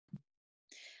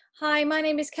Hi, my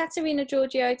name is Katerina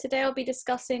Georgiou. Today I'll be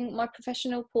discussing my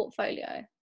professional portfolio.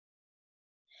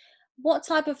 What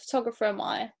type of photographer am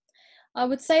I? I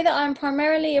would say that I am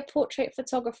primarily a portrait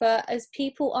photographer, as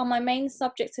people are my main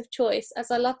subject of choice,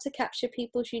 as I love to capture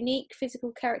people's unique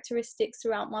physical characteristics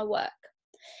throughout my work.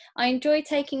 I enjoy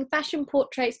taking fashion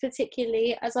portraits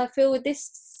particularly, as I feel with this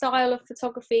style of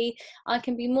photography I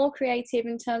can be more creative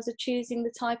in terms of choosing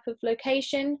the type of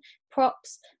location,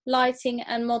 props, lighting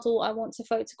and model I want to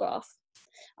photograph.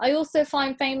 I also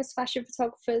find famous fashion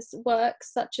photographers'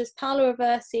 works such as Paolo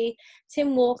Roversi,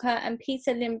 Tim Walker and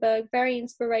Peter Lindbergh very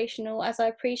inspirational, as I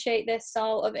appreciate their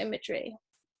style of imagery.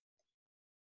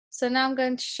 So now I'm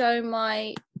going to show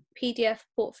my PDF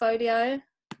portfolio.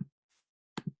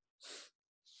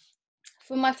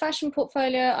 For my fashion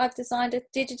portfolio, I've designed a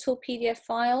digital PDF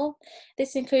file.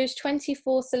 This includes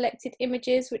 24 selected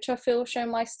images, which I feel show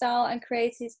my style and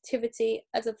creativity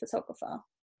as a photographer.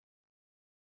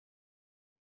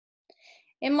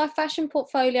 In my fashion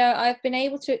portfolio, I've been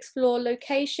able to explore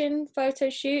location photo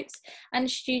shoots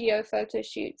and studio photo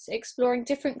shoots, exploring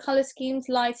different color schemes,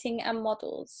 lighting, and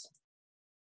models.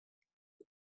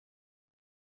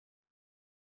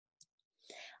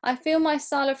 I feel my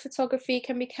style of photography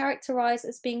can be characterized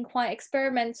as being quite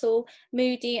experimental,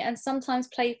 moody, and sometimes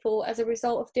playful as a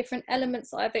result of different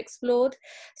elements I've explored,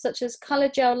 such as color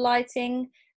gel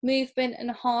lighting, movement, and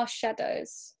harsh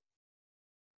shadows.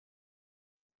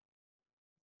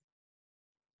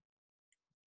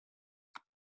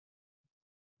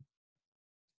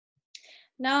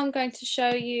 Now I'm going to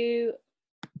show you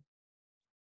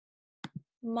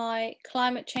my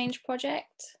climate change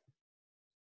project.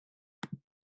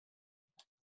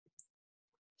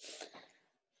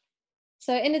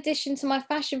 So in addition to my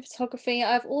fashion photography,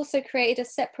 I've also created a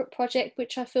separate project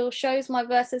which I feel shows my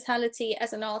versatility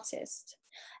as an artist.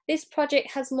 This project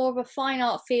has more of a fine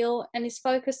art feel and is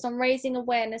focused on raising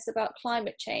awareness about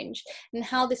climate change and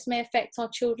how this may affect our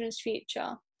children's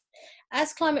future.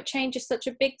 As climate change is such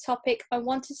a big topic, I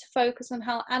wanted to focus on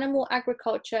how animal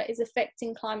agriculture is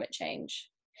affecting climate change.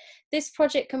 This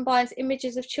project combines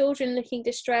images of children looking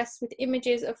distressed with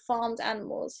images of farmed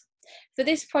animals. For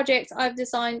this project, I've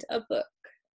designed a book.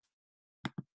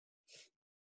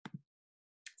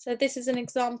 So this is an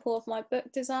example of my book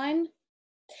design.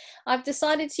 I've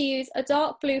decided to use a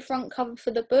dark blue front cover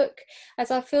for the book, as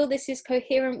I feel this is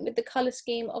coherent with the colour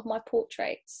scheme of my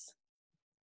portraits.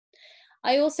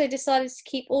 I also decided to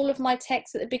keep all of my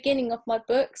text at the beginning of my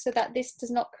book so that this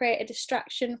does not create a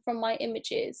distraction from my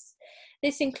images.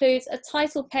 This includes a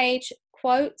title page,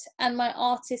 quote, and my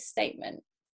artist statement.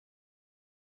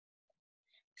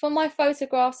 For my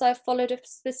photographs, I've followed a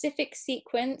specific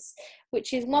sequence,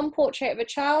 which is one portrait of a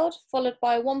child, followed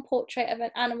by one portrait of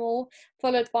an animal,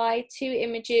 followed by 2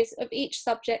 images of each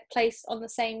subject placed on the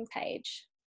same page.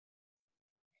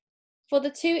 For the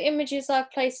 2 images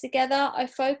I've placed together, I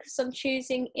focused on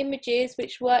choosing images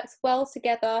which worked well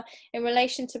together in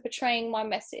relation to portraying my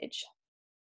message.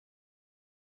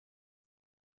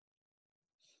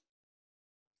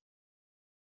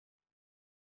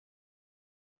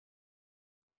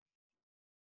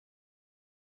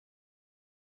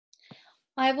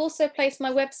 I have also placed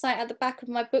my website at the back of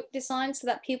my book design so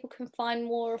that people can find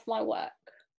more of my work.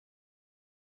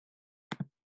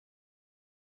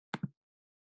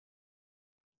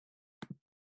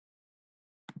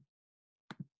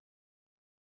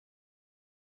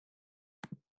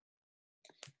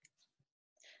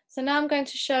 So now I'm going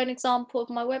to show an example of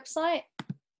my website.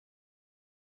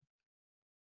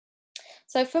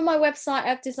 So for my website,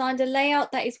 I've designed a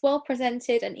layout that is well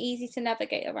presented and easy to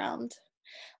navigate around.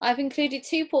 I've included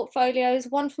 2 portfolios,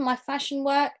 one for my fashion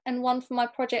work and one for my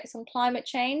projects on climate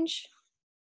change.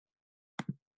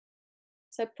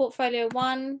 So portfolio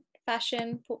 1,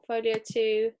 fashion, portfolio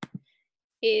 2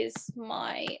 is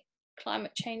my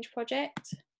climate change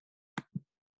project.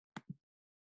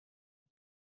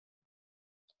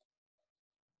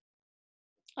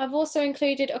 I've also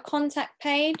included a contact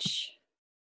page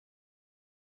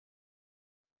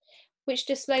which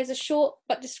displays a short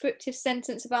but descriptive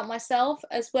sentence about myself,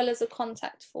 as well as a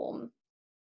contact form.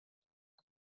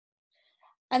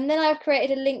 And then I've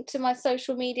created a link to my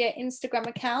social media Instagram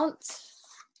account.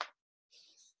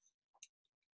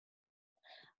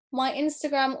 My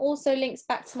Instagram also links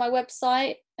back to my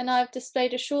website, and I've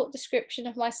displayed a short description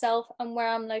of myself and where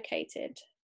I'm located.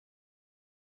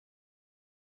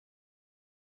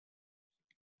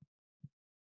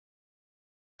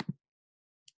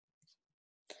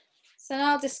 So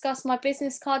now I'll discuss my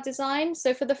business card design.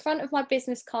 So for the front of my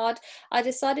business card, I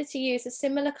decided to use a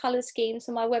similar colour scheme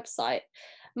to my website,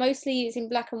 mostly using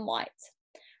black and white.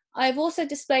 I have also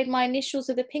displayed my initials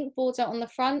with a pink border on the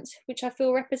front, which I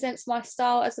feel represents my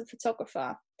style as a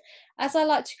photographer, as I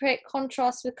like to create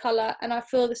contrast with colour, and I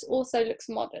feel this also looks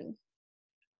modern.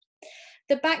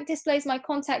 The back displays my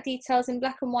contact details in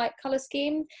black and white colour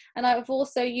scheme, and I have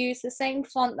also used the same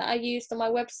font that I used on my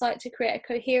website to create a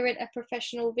coherent and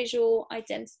professional visual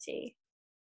identity.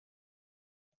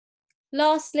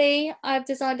 Lastly, I've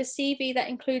designed a CV that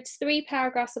includes 3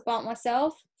 paragraphs about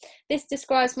myself. This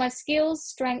describes my skills,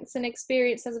 strengths, and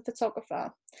experience as a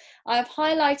photographer. I have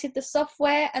highlighted the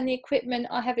software and the equipment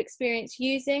I have experience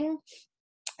using,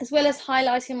 as well as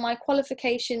highlighting my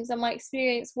qualifications and my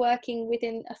experience working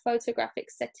within a photographic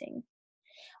setting.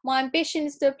 My ambition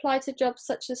is to apply to jobs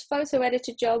such as photo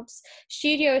editor jobs,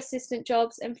 studio assistant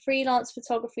jobs, and freelance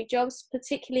photography jobs,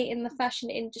 particularly in the fashion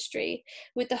industry,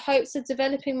 with the hopes of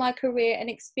developing my career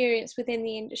and experience within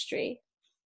the industry.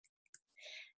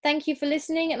 Thank you for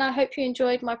listening, and I hope you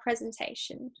enjoyed my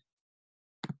presentation.